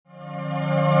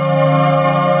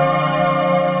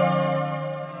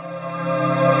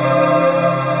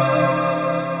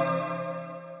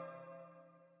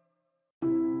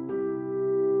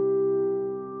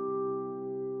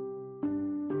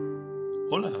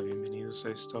ustedes a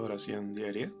esta oración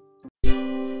diaria.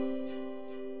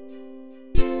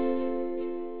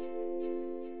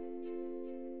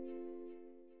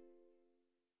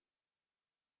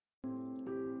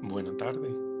 Buena tarde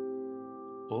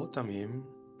o también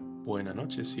buena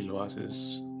noche si lo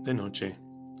haces de noche.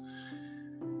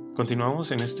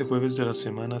 Continuamos en este jueves de la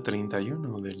semana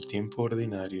 31 del tiempo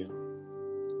ordinario.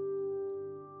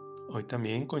 Hoy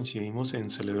también coincidimos en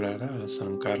celebrar a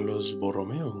San Carlos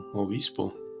Borromeo,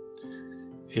 obispo.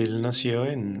 Él nació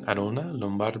en Arona,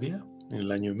 Lombardia, en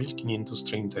el año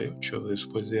 1538.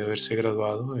 Después de haberse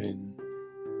graduado en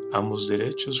ambos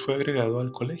derechos, fue agregado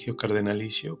al colegio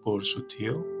cardenalicio por su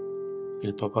tío,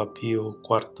 el Papa Pío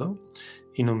IV,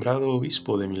 y nombrado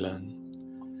obispo de Milán.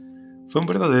 Fue un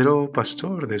verdadero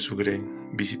pastor de su grey.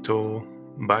 Visitó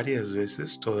varias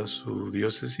veces toda su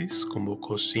diócesis,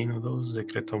 convocó sínodos,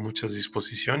 decretó muchas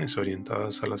disposiciones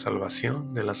orientadas a la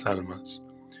salvación de las almas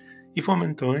y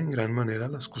fomentó en gran manera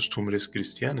las costumbres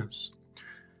cristianas.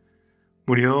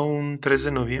 Murió un 3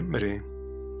 de noviembre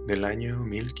del año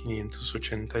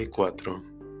 1584.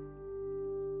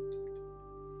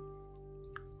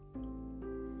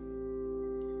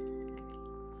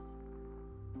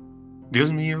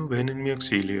 Dios mío, ven en mi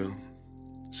auxilio.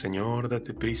 Señor,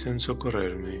 date prisa en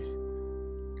socorrerme.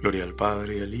 Gloria al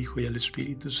Padre, al Hijo y al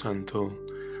Espíritu Santo,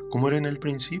 como era en el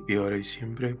principio, ahora y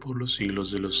siempre, por los siglos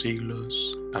de los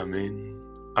siglos. Amén.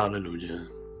 Aleluya.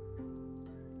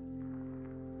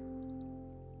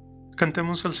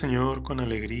 Cantemos al Señor con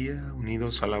alegría,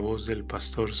 unidos a la voz del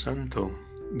Pastor Santo.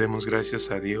 Demos gracias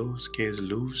a Dios, que es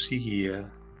luz y guía,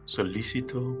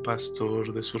 solícito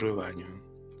pastor de su rebaño.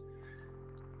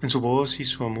 En su voz y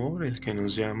su amor, el que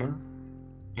nos llama,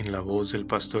 en la voz del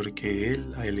pastor que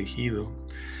Él ha elegido,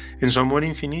 en su amor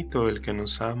infinito, el que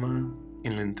nos ama,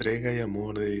 en la entrega y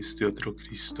amor de este otro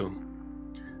Cristo.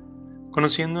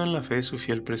 Conociendo en la fe su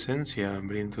fiel presencia,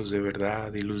 hambrientos de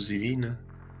verdad y luz divina,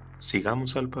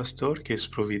 sigamos al pastor que es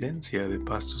providencia de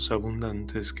pastos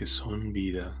abundantes que son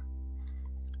vida.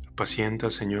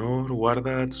 Apacienta, Señor,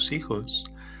 guarda a tus hijos.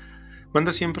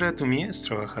 Manda siempre a tu mies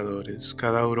trabajadores,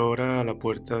 cada aurora a la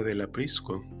puerta del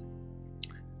aprisco.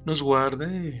 Nos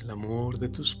guarde el amor de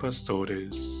tus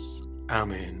pastores.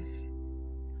 Amén.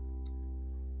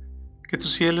 Que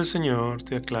tus fieles, Señor,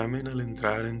 te aclamen al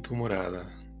entrar en tu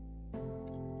morada.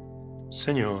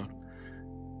 Señor,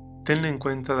 tenle en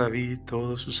cuenta David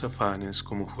todos sus afanes,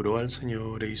 como juró al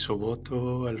Señor e hizo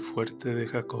voto al fuerte de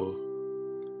Jacob.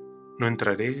 No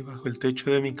entraré bajo el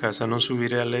techo de mi casa, no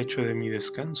subiré al lecho de mi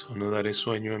descanso, no daré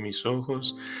sueño a mis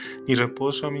ojos, ni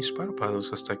reposo a mis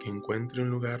párpados, hasta que encuentre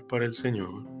un lugar para el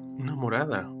Señor, una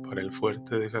morada para el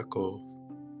fuerte de Jacob.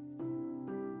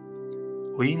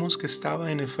 Oímos que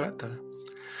estaba en Efrata,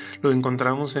 lo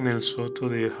encontramos en el soto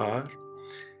de Jaar.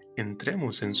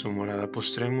 Entremos en su morada,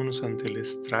 postrémonos ante el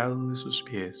estrado de sus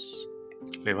pies.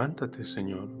 Levántate,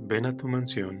 Señor, ven a tu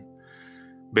mansión.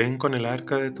 Ven con el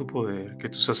arca de tu poder, que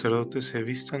tus sacerdotes se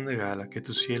vistan de gala, que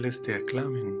tus fieles te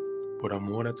aclamen. Por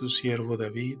amor a tu siervo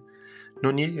David,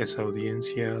 no niegues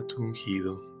audiencia a tu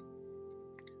ungido.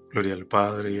 Gloria al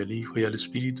Padre, y al Hijo, y al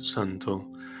Espíritu Santo,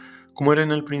 como era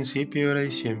en el principio, ahora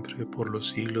y siempre, por los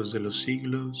siglos de los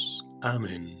siglos.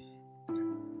 Amén.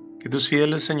 Que tus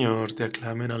fieles, Señor, te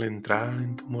aclamen al entrar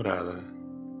en tu morada.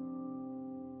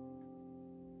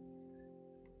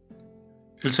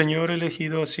 El Señor ha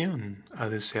elegido a Sión, ha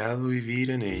deseado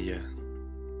vivir en ella.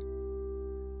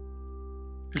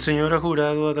 El Señor ha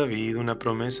jurado a David una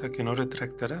promesa que no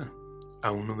retractará.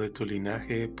 A uno de tu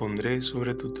linaje pondré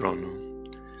sobre tu trono.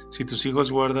 Si tus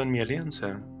hijos guardan mi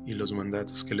alianza y los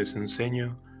mandatos que les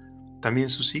enseño, también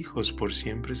sus hijos por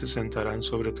siempre se sentarán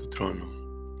sobre tu trono.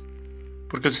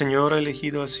 Porque el Señor ha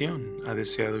elegido a Sión, ha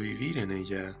deseado vivir en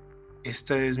ella.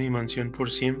 Esta es mi mansión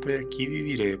por siempre, aquí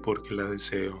viviré porque la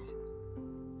deseo.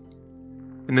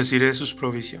 Bendeciré sus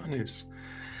provisiones.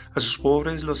 A sus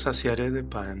pobres los saciaré de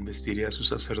pan, vestiré a sus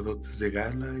sacerdotes de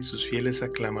gala, y sus fieles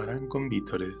aclamarán con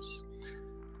vítores.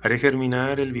 Haré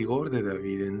germinar el vigor de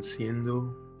David,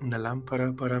 enciendo una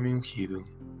lámpara para mi ungido.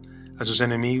 A sus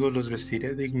enemigos los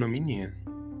vestiré de ignominia,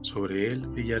 sobre él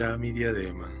brillará mi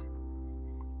diadema.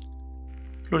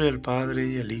 Gloria al Padre,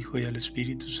 y al Hijo, y al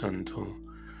Espíritu Santo,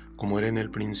 como era en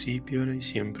el principio, ahora y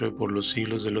siempre, por los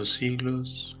siglos de los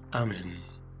siglos. Amén.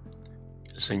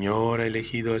 El Señor ha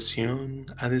elegido a Sión,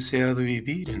 ha deseado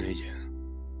vivir en ella.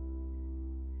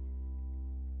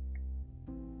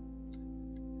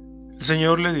 El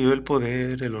Señor le dio el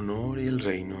poder, el honor y el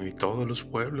reino, y todos los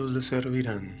pueblos le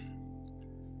servirán.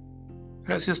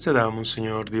 Gracias te damos,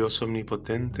 Señor Dios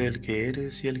omnipotente, el que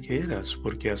eres y el que eras,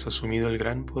 porque has asumido el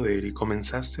gran poder y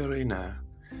comenzaste a reinar.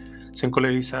 Se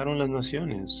encolerizaron las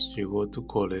naciones, llegó tu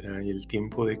cólera y el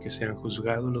tiempo de que sean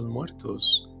juzgados los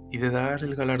muertos, y de dar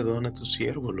el galardón a tus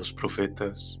siervos los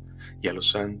profetas, y a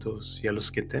los santos, y a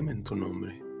los que temen tu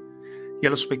nombre, y a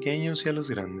los pequeños y a los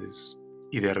grandes,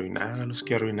 y de arruinar a los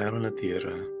que arruinaron la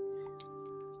tierra.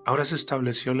 Ahora se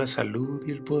estableció la salud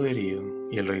y el poderío,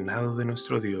 y el reinado de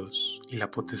nuestro Dios, y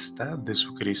la potestad de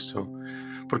su Cristo,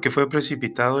 porque fue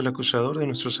precipitado el acusador de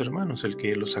nuestros hermanos, el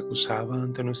que los acusaba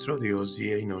ante nuestro Dios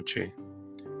día y noche.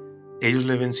 Ellos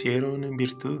le vencieron en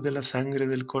virtud de la sangre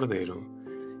del Cordero,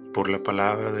 por la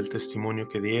palabra del testimonio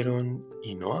que dieron,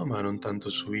 y no amaron tanto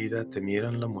su vida,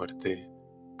 temieran la muerte.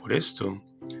 Por esto,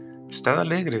 estad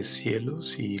alegres,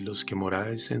 cielos, y los que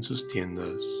moráis en sus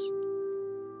tiendas.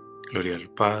 Gloria al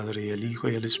Padre, y al Hijo,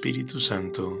 y al Espíritu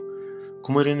Santo,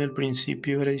 como era en el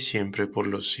principio, ahora y siempre, por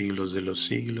los siglos de los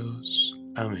siglos.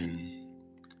 Amén.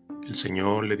 El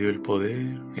Señor le dio el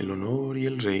poder, el honor y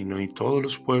el reino, y todos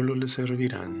los pueblos le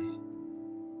servirán.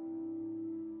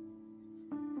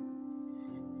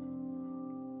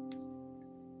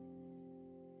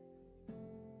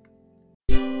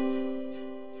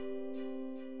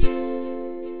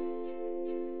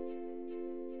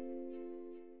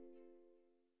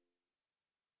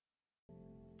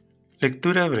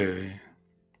 Lectura breve.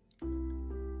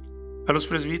 A los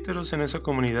presbíteros en esa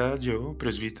comunidad, yo,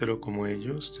 presbítero como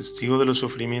ellos, testigo de los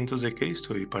sufrimientos de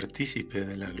Cristo y partícipe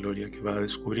de la gloria que va a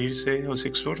descubrirse, os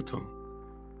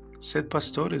exhorto. Sed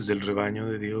pastores del rebaño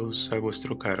de Dios a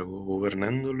vuestro cargo,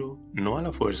 gobernándolo no a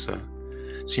la fuerza,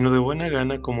 sino de buena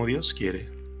gana como Dios quiere,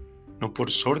 no por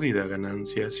sórdida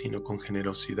ganancia, sino con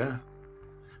generosidad,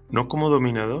 no como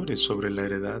dominadores sobre la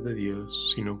heredad de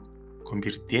Dios, sino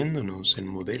convirtiéndonos en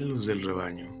modelos del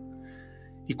rebaño.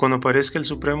 Y cuando aparezca el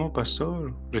Supremo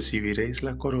Pastor, recibiréis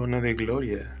la corona de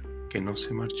gloria que no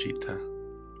se marchita.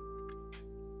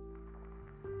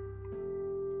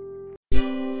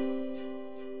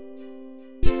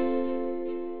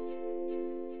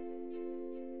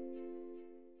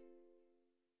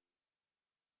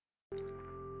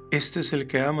 Este es el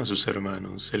que ama a sus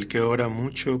hermanos, el que ora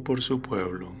mucho por su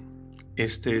pueblo.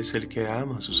 Este es el que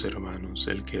ama a sus hermanos,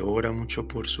 el que ora mucho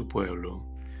por su pueblo,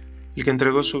 el que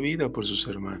entregó su vida por sus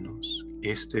hermanos.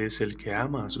 Este es el que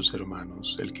ama a sus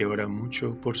hermanos, el que ora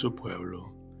mucho por su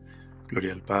pueblo.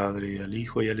 Gloria al Padre, al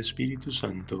Hijo y al Espíritu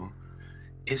Santo.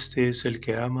 Este es el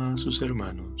que ama a sus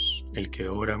hermanos, el que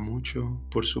ora mucho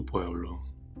por su pueblo.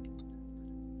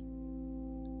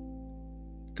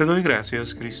 Te doy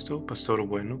gracias, Cristo, Pastor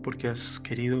bueno, porque has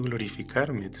querido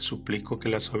glorificarme. Te suplico que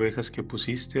las ovejas que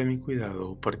pusiste a mi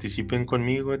cuidado participen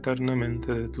conmigo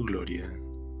eternamente de tu gloria.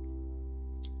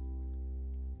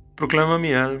 Proclama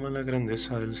mi alma la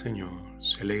grandeza del Señor.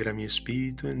 Se alegra mi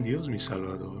espíritu en Dios mi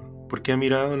Salvador, porque ha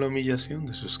mirado la humillación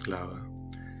de su esclava.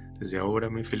 Desde ahora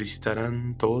me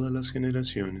felicitarán todas las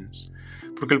generaciones,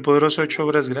 porque el poderoso ha hecho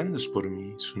obras grandes por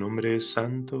mí. Su nombre es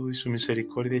santo y su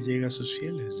misericordia llega a sus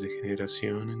fieles de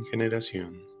generación en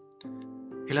generación.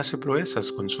 Él hace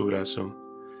proezas con su brazo,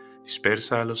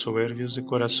 dispersa a los soberbios de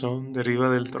corazón, derriba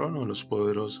del trono a los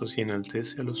poderosos y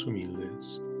enaltece a los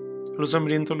humildes. A los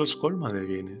hambrientos los colma de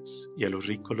bienes, y a los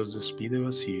ricos los despide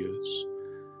vacíos.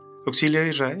 Auxilia a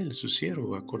Israel, su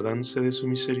siervo, acordándose de su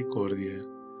misericordia,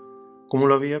 como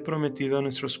lo había prometido a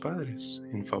nuestros padres,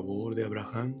 en favor de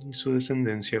Abraham y su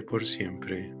descendencia por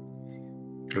siempre.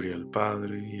 Gloria al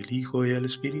Padre, y al Hijo, y al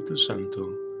Espíritu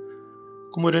Santo,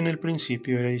 como era en el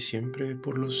principio, ahora y siempre,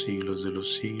 por los siglos de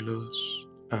los siglos.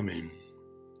 Amén.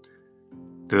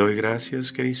 Te doy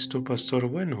gracias, Cristo, Pastor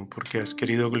bueno, porque has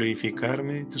querido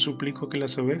glorificarme. Te suplico que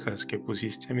las ovejas que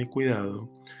pusiste a mi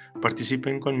cuidado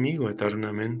participen conmigo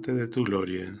eternamente de tu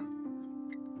gloria.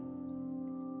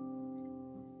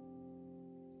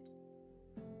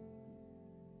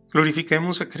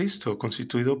 Glorifiquemos a Cristo,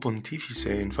 constituido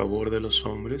pontífice en favor de los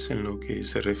hombres en lo que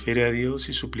se refiere a Dios,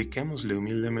 y supliquémosle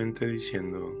humildemente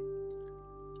diciendo: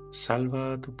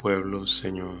 Salva a tu pueblo,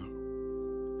 Señor.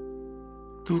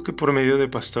 Tú que por medio de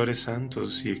pastores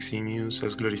santos y eximios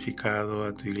has glorificado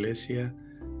a tu iglesia,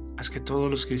 haz que todos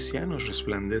los cristianos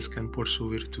resplandezcan por su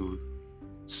virtud.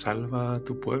 Salva a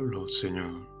tu pueblo,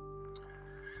 Señor.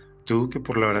 Tú que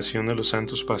por la oración de los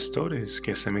santos pastores,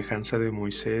 que a semejanza de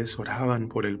Moisés oraban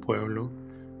por el pueblo,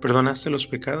 perdonaste los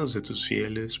pecados de tus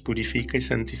fieles, purifica y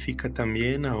santifica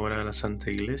también ahora a la Santa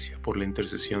Iglesia por la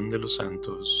intercesión de los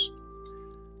santos.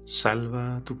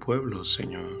 Salva a tu pueblo,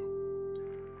 Señor.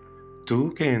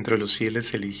 Tú que entre los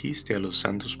fieles eligiste a los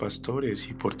santos pastores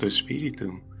y por tu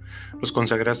espíritu los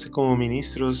consagraste como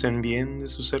ministros en bien de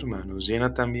sus hermanos,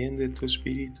 llena también de tu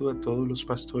espíritu a todos los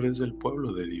pastores del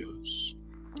pueblo de Dios.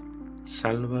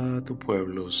 Salva a tu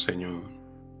pueblo, Señor.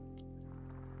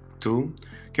 Tú,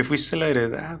 que fuiste la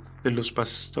heredad de los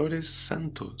pastores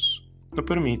santos, no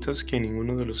permitas que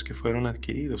ninguno de los que fueron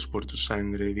adquiridos por tu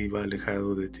sangre viva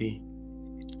alejado de ti.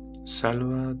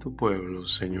 Salva a tu pueblo,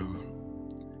 Señor.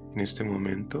 En este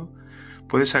momento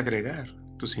puedes agregar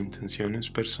tus intenciones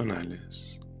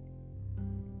personales.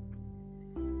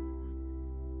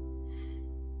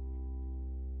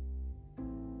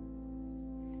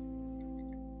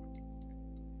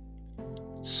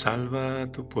 Salva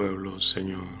a tu pueblo,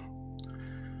 Señor.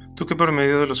 Tú que por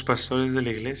medio de los pastores de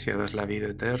la iglesia das la vida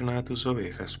eterna a tus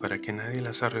ovejas para que nadie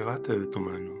las arrebate de tu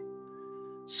mano.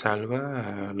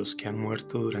 Salva a los que han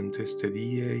muerto durante este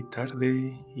día y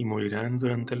tarde y morirán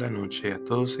durante la noche, a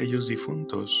todos ellos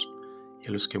difuntos y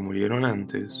a los que murieron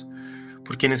antes,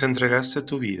 por quienes entregaste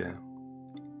tu vida.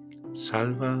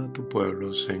 Salva a tu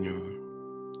pueblo, Señor.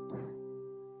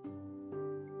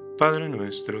 Padre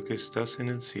nuestro que estás en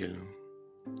el cielo,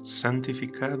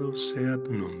 santificado sea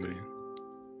tu nombre.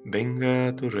 Venga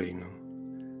a tu reino.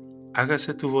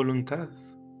 Hágase tu voluntad,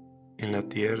 en la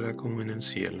tierra como en el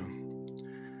cielo.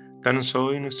 Danos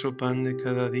hoy nuestro pan de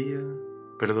cada día.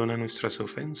 Perdona nuestras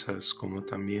ofensas, como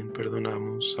también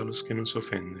perdonamos a los que nos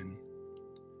ofenden.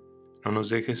 No nos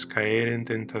dejes caer en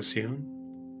tentación,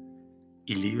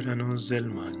 y líbranos del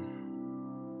mal.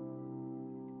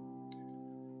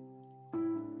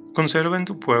 Conserva en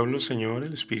tu pueblo, Señor,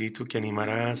 el espíritu que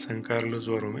animará a San Carlos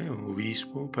Borromeo,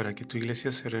 obispo, para que tu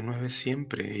iglesia se renueve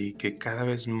siempre y que cada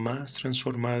vez más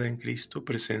transformada en Cristo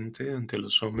presente ante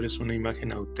los hombres una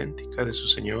imagen auténtica de su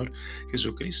Señor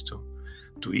Jesucristo,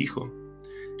 tu Hijo,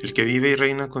 el que vive y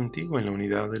reina contigo en la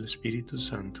unidad del Espíritu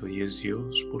Santo y es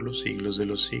Dios por los siglos de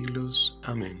los siglos.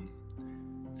 Amén.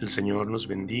 El Señor nos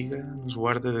bendiga, nos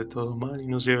guarde de todo mal y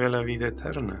nos lleve a la vida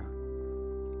eterna.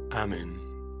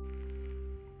 Amén.